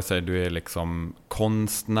drömjobb, vare sig du är liksom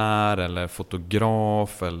konstnär eller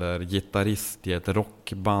fotograf eller gitarrist i ett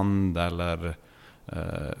rockband eller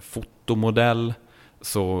fotomodell,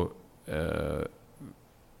 så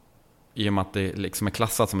i och med att det liksom är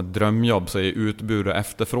klassat som ett drömjobb, så är utbud och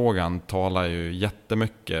efterfrågan talar ju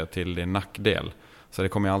jättemycket till din nackdel. Så det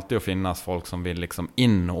kommer ju alltid att finnas folk som vill liksom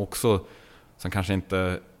in, och också som kanske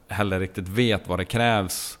inte heller riktigt vet vad det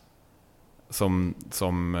krävs, som så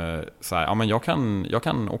här, ja men jag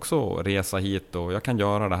kan också resa hit och jag kan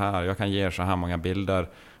göra det här, jag kan ge så här många bilder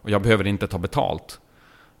och jag behöver inte ta betalt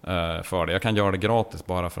för det. Jag kan göra det gratis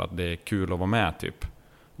bara för att det är kul att vara med typ.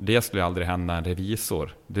 Det skulle aldrig hända en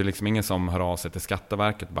revisor. Det är liksom ingen som hör av sig till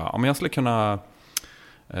Skatteverket bara, ja men jag skulle kunna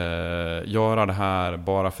göra det här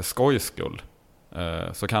bara för skojs skull.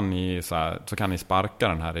 Så kan ni sparka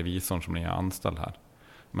den här revisorn som ni är anställd här.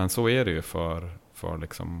 Men så är det ju för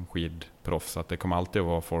liksom skidproffs, att det kommer alltid att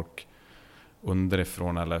vara folk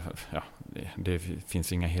underifrån, eller ja, det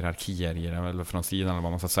finns inga hierarkier i det, eller från sidan eller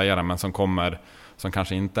vad man ska säga det, men som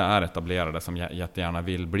kanske inte är etablerade, som jättegärna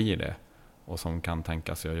vill bli det och som kan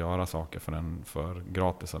tänka sig att göra saker för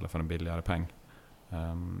gratis eller för en billigare peng.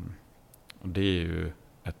 Och det är ju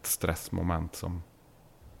ett stressmoment som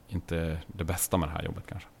inte är det bästa med det här jobbet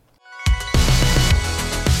kanske.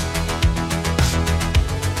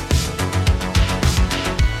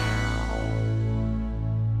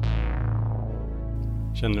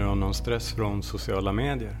 Känner du någon stress från sociala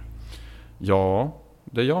medier? Ja,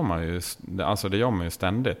 det gör man ju. Alltså det gör man ju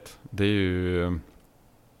ständigt. Det är ju...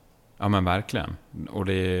 Ja men verkligen. Och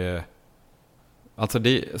det är... Alltså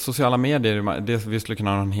sociala medier, vi skulle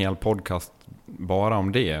kunna ha en hel podcast bara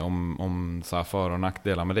om det. Om så här för- och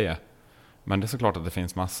nackdelar med det. Men det är såklart att det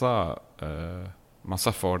finns massa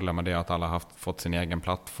massa fördelar med det, att alla har fått sin egen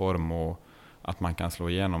plattform och att man kan slå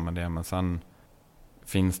igenom med det. Men sen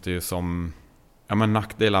finns det ju som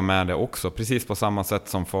nackdelar med det också. Precis på samma sätt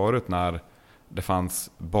som förut när det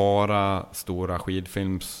fanns bara stora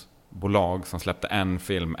skidfilmsbolag som släppte en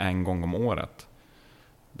film en gång om året.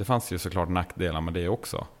 Det fanns ju såklart nackdelar med det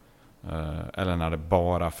också. Eller när det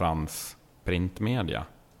bara fanns printmedia.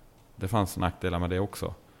 Det fanns nackdelar med det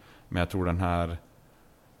också. Men jag tror den här...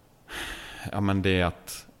 det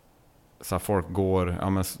att så här, folk går...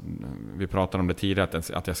 vi pratade om det tidigare,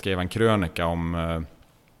 att jag skrev en krönika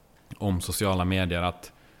om sociala medier.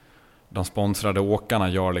 Att de sponsrade åkarna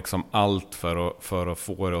gör liksom allt för att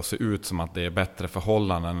få det att se ut som att det är bättre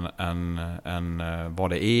förhållanden än vad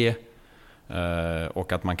det är.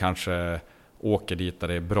 Och att man kanske åker dit där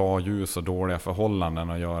det är bra ljus och dåliga förhållanden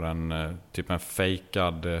och gör en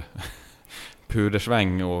fejkad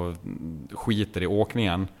pudersväng och skiter i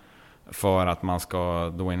åkningen för att man ska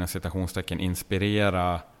då inom citationstecken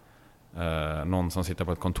inspirera någon som sitter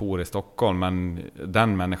på ett kontor i Stockholm, men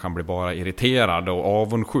den människan blir bara irriterad och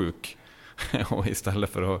avundsjuk och istället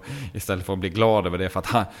för att bli glad över det, för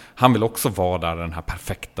att han vill också vara där den här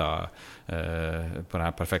på den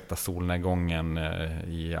här perfekta solnedgången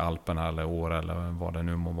i Alperna eller Åre eller vad det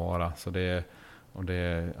nu må vara. Så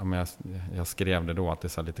jag skrev det då att det är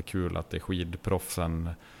så lite kul att det är skidproffsen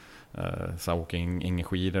så åker ingen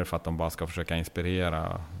skidor för att de bara ska försöka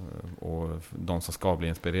inspirera, och de som ska bli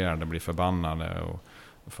inspirerade blir förbannade och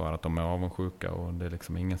för att de är avundsjuka, och det är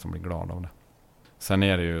liksom ingen som blir glad av det.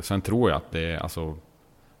 Sen tror jag att det alltså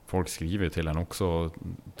folk skriver till en också och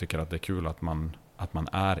tycker att det är kul att man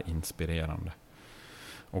är inspirerande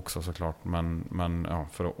också, såklart. Men ja,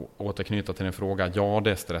 för att återknyta till din fråga, ja,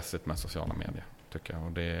 det är stressigt med sociala medier tycker jag,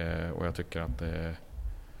 och jag tycker att det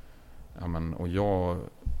och jag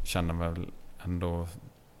känner väl ändå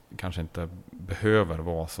kanske inte behöver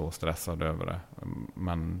vara så stressad över det,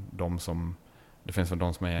 men det finns väl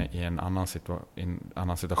de som är i en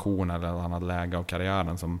annan situation eller ett annat läge av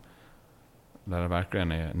karriären där det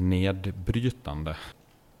verkligen är nedbrytande.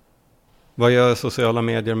 Vad gör sociala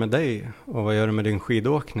medier med dig och vad gör det med din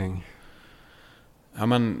skidåkning?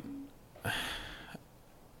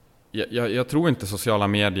 Jag tror inte sociala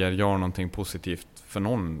medier gör någonting positivt för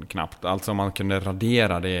någon knappt. Alltså om man kunde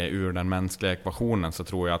radera det ur den mänskliga ekvationen så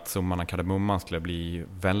tror jag att summan av kardemumman skulle bli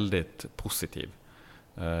väldigt positiv.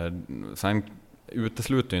 Sen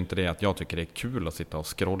utesluter inte det att jag tycker det är kul att sitta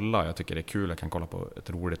och scrolla. Jag tycker det är kul, jag kan kolla på ett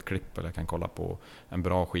roligt klipp eller jag kan kolla på en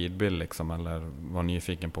bra skidbild liksom, eller vara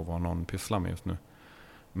nyfiken på vad någon pysslar med just nu.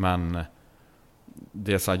 Men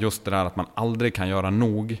det är så här, just det där att man aldrig kan göra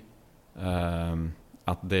nog.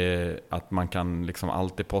 Att man kan liksom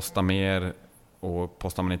alltid posta mer, och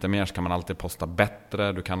postar man inte mer så kan man alltid posta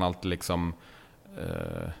bättre. Du kan alltid liksom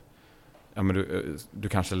du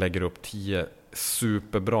kanske lägger upp 10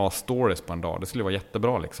 superbra stories på en dag. Det skulle vara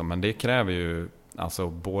jättebra liksom, men det kräver ju alltså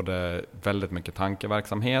både väldigt mycket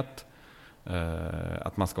tankeverksamhet,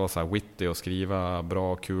 att man ska vara så här witty och skriva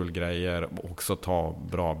bra kul grejer och också ta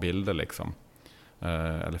bra bilder liksom,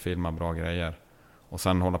 eller filma bra grejer. Och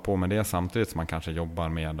sen hålla på med det samtidigt som man kanske jobbar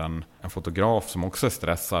med en fotograf som också är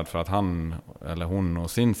stressad för att han eller hon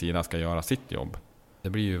och sin sida ska göra sitt jobb. Det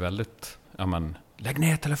blir ju väldigt, lägg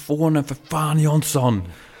ner telefonen för fan Jonsson!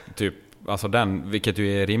 Typ, alltså vilket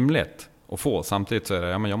ju är rimligt att få. Samtidigt så är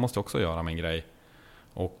det, jag måste också göra min grej.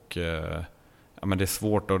 Och det är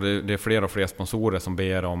svårt, och det är fler och fler sponsorer som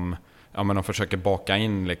ber om, de försöker baka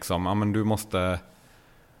in liksom, du måste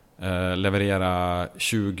leverera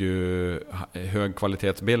 20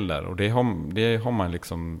 högkvalitetsbilder, och det har man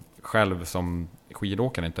liksom själv som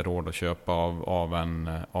skidåkare inte råd att köpa av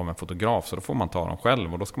en fotograf, så då får man ta dem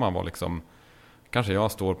själv, och då ska man vara liksom, kanske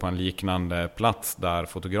jag står på en liknande plats där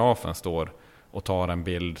fotografen står och tar en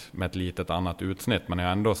bild med ett litet annat utsnitt, men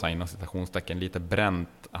jag ändå så inom citationstecken lite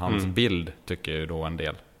bränt hans bild, tycker jag då en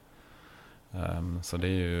del. Så det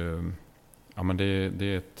är ju det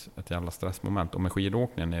är ett jävla stressmoment. Och med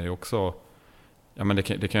skidåkningen är det också,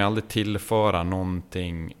 det kan ju aldrig tillföra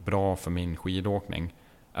någonting bra för min skidåkning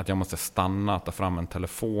att jag måste stanna, ta fram en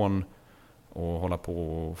telefon och hålla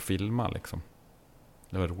på och filma liksom.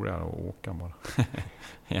 Det var roligare att åka bara.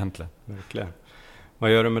 Egentligen. Verkligen.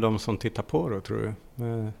 Vad gör du med de som tittar på då, tror du?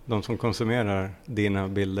 Med de som konsumerar dina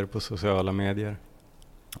bilder på sociala medier?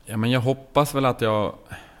 Jag hoppas väl att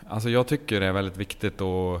jag tycker det är väldigt viktigt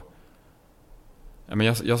att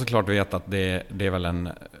jag såklart vet att det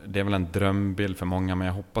är väl en drömbild för många, men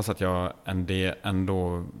jag hoppas att jag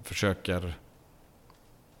ändå försöker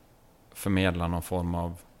förmedla någon form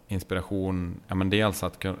av inspiration. Dels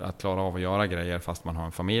att klara av att göra grejer fast man har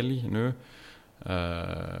en familj nu.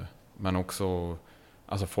 Men också,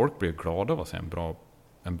 alltså folk blir glada av att se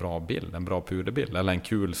en bra bild, en bra puderbild eller en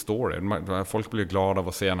kul story. Folk blir glada av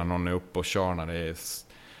att se när någon är uppe och kör när det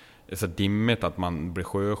är så dimmigt att man blir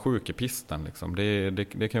sjösjuk i pisten liksom.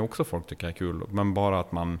 Det kan ju också folk tycka är kul. Men bara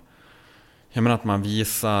att man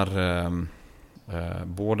visar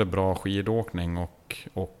både bra skidåkning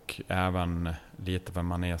och även lite vem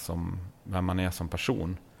man är som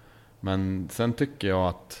person. Men sen tycker jag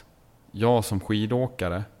att jag som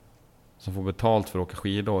skidåkare som får betalt för att åka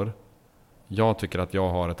skidor, jag tycker att jag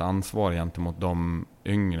har ett ansvar gentemot de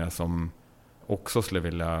yngre som också skulle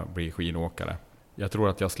vilja bli skidåkare. Jag tror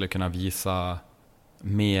att jag skulle kunna visa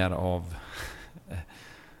mer av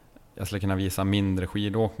jag skulle kunna visa mindre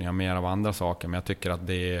skidåkning och mer av andra saker, men jag tycker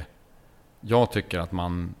att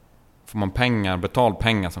får man betalt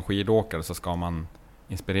pengar som skidåkare så ska man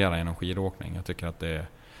inspirera genom skidåkning. Jag tycker att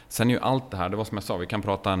sen är ju allt det här, det var som jag sa, vi kan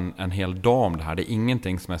prata en hel dag om det här. Det är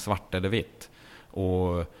ingenting som är svart eller vitt.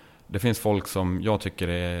 Och det finns folk som jag tycker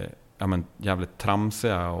är jävligt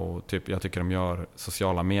tramsiga och typ, jag tycker de gör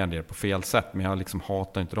sociala medier på fel sätt, men jag liksom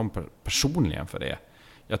hatar inte dem personligen för det.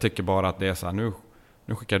 Jag tycker bara att det är så här, nu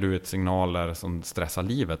skickar du ut signaler som stressar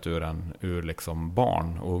livet ur liksom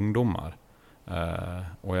barn och ungdomar.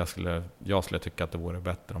 Och jag skulle tycka att det vore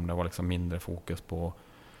bättre om det var liksom mindre fokus på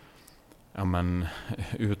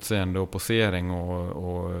utseende och posering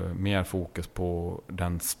och mer fokus på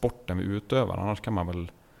den sporten vi utövar. Annars kan man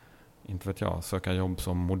väl, inte vet jag, söka jobb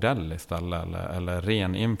som modell istället eller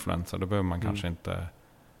ren influencer. Då behöver man kanske inte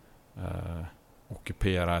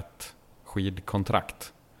ockupera ett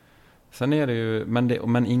skidkontrakt. Sen är det ju,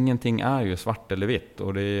 men ingenting är ju svart eller vitt.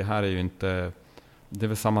 Och det här är ju inte, det är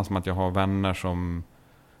väl samma som att jag har vänner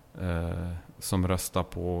som röstar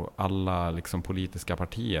på alla liksom politiska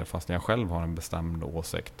partier fast jag själv har en bestämd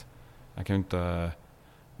åsikt.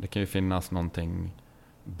 Det kan ju finnas någonting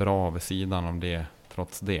bra vid sidan om det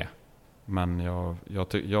trots det. Men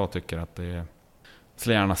jag tycker att det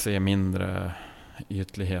skulle gärna se mindre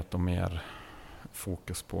ytlighet och mer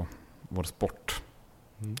fokus på vår sport.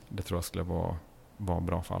 Det tror jag skulle vara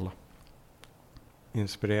bra för alla.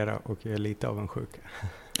 Inspirera och ge lite avundsjuka.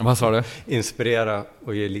 Vad sa du? Inspirera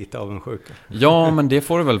och ge lite avundsjuka. Ja, men det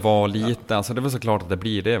får det väl vara lite. Alltså det är väl såklart att det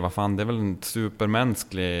blir det. Vad fan, det är väl en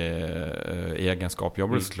supermänsklig egenskap. Jag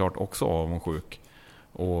blir såklart också avundsjuk.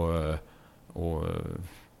 Och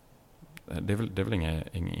det är väl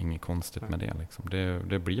inget konstigt med det liksom.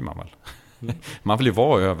 Det blir man väl. Man vill ju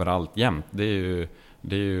vara överallt jämt. Det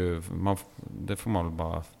får man väl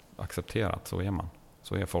bara acceptera att så är man.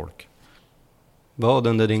 Så är folk. Vad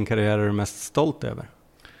under din karriär är du mest stolt över?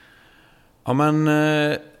 Ja, men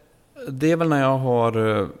det är väl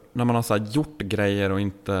när man har så här gjort grejer och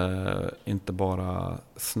inte bara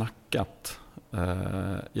snackat.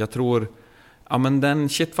 Jag tror, den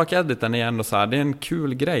shitfuck-editen är ändå så här, det är en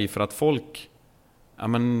kul grej för att folk,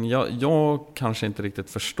 jag kanske inte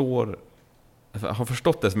riktigt har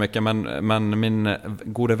förstått det så mycket, men min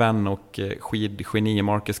gode vän och skidgeni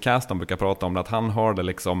Marcus Caston brukar prata om det, att han har det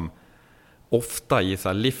liksom ofta i så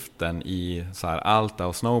här liften i så här Alta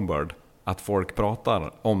och Snowbird, att folk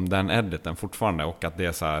pratar om den editen fortfarande, och att det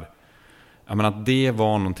är så här, att det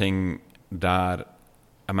var någonting där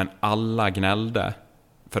alla gnällde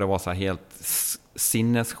för det var så här helt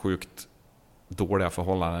sinnessjukt dåliga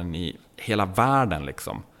förhållanden i hela världen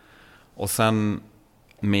liksom. Och sen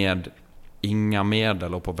med inga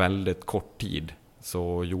medel och på väldigt kort tid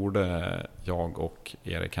så gjorde jag och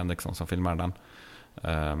Erik Henriksson som filmade den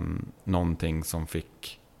någonting som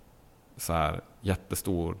fick så här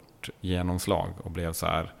jättestort genomslag och blev så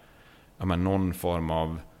här någon form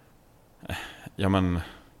av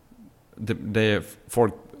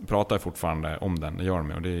folk pratar fortfarande om den, det gör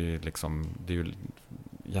de, och det är ju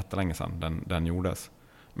jättelänge sedan den gjordes.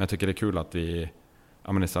 Men jag tycker det är kul att vi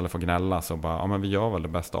istället för att gnälla så bara vi gör väl det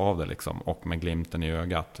bästa av det liksom, och med glimten i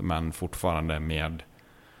ögat, men fortfarande med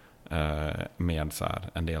så här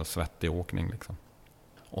en del svettig åkning liksom.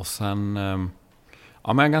 Och sen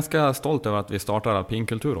jag är ganska stolt över att vi startar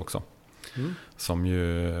alpinkultur också. Som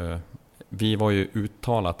ju, vi var ju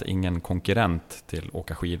uttalat ingen konkurrent till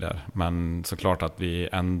åka skidor, men såklart att vi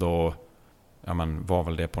ändå var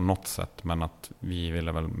väl det på något sätt, men att vi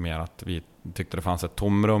ville väl mer att vi tyckte det fanns ett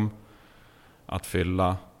tomrum att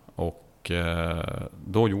fylla, och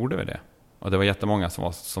då gjorde vi det. Och det var jättemånga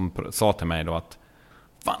som sa till mig då att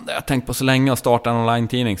fan, det har jag tänkt på så länge att starta en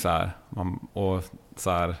online-tidning så här. Och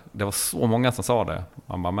så här, det var så många som sa det.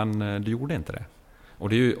 Man bara, men du gjorde inte det.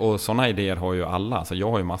 Och sådana idéer har ju alla. Alltså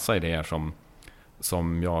jag har ju massa idéer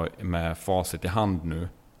som jag med facit i hand nu,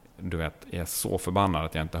 du vet, är så förbannad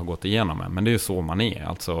att jag inte har gått igenom det. Men det är ju så man är.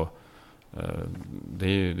 Alltså det är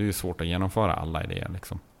ju svårt att genomföra alla idéer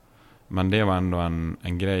liksom. Men det var ändå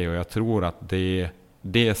en grej, och jag tror att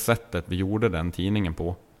det sättet vi gjorde den tidningen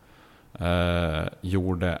på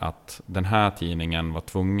gjorde att den här tidningen var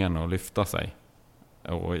tvungen att lyfta sig.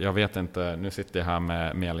 Och jag vet inte, nu sitter jag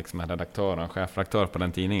här med liksom en redaktör och en chefredaktör på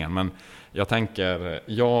den tidningen, men jag tänker,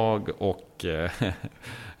 jag och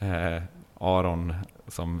Aron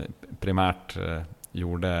som primärt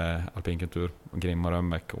gjorde alpinkultur och Grim och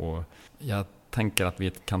Rönnbäck, och jag tänker att vi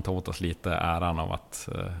kan ta åt oss lite äran av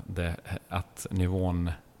att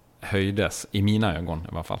nivån höjdes, i mina ögon i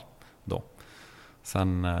alla fall då.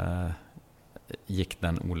 Sen gick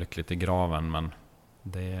den olyckligt i graven, men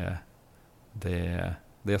det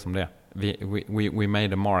är som det är. We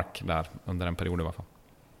made a mark där under en period i alla fall.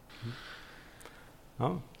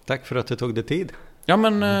 Ja, tack för att du tog dig tid. Ja,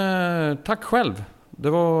 men tack själv.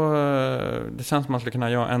 Det känns som att man skulle kunna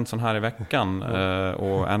göra en sån här i veckan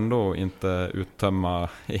och ändå inte uttömma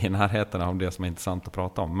i närheten av det som är intressant att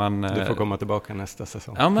prata om. Men, du får komma tillbaka nästa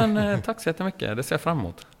säsong. Ja, men tack så jättemycket. Det ser jag fram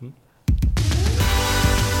emot.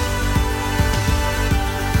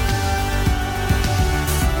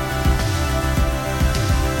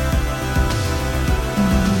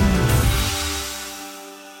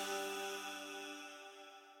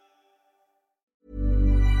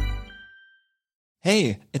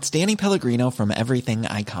 Hey, it's Danny Pellegrino from Everything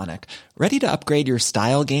Iconic. Ready to upgrade your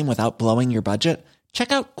style game without blowing your budget?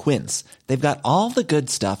 Check out Quince. They've got all the good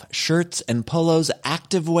stuff, shirts and polos,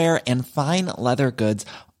 activewear, and fine leather goods,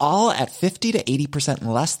 all at 50 to 80%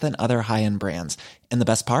 less than other high-end brands. And the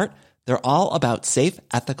best part? They're all about safe,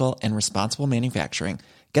 ethical, and responsible manufacturing.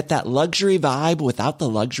 Get that luxury vibe without the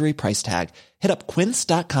luxury price tag. Hit up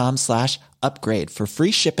quince.com/upgrade for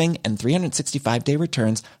free shipping and 365-day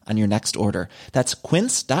returns on your next order. That's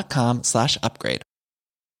quince.com/upgrade.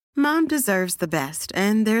 Mom deserves the best,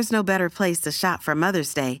 and there's no better place to shop for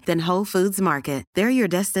Mother's Day than Whole Foods Market. They're your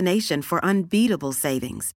destination for unbeatable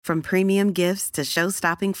savings, from premium gifts to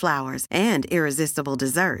show-stopping flowers and irresistible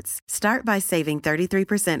desserts. Start by saving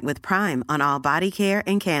 33% with Prime on all body care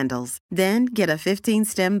and candles. Then get a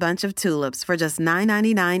 15-stem bunch of tulips for just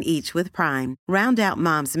 $9.99 each with Prime. Round out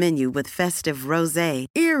Mom's menu with festive rosé,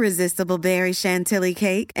 irresistible berry chantilly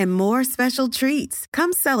cake, and more special treats.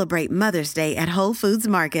 Come celebrate Mother's Day at Whole Foods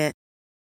Market.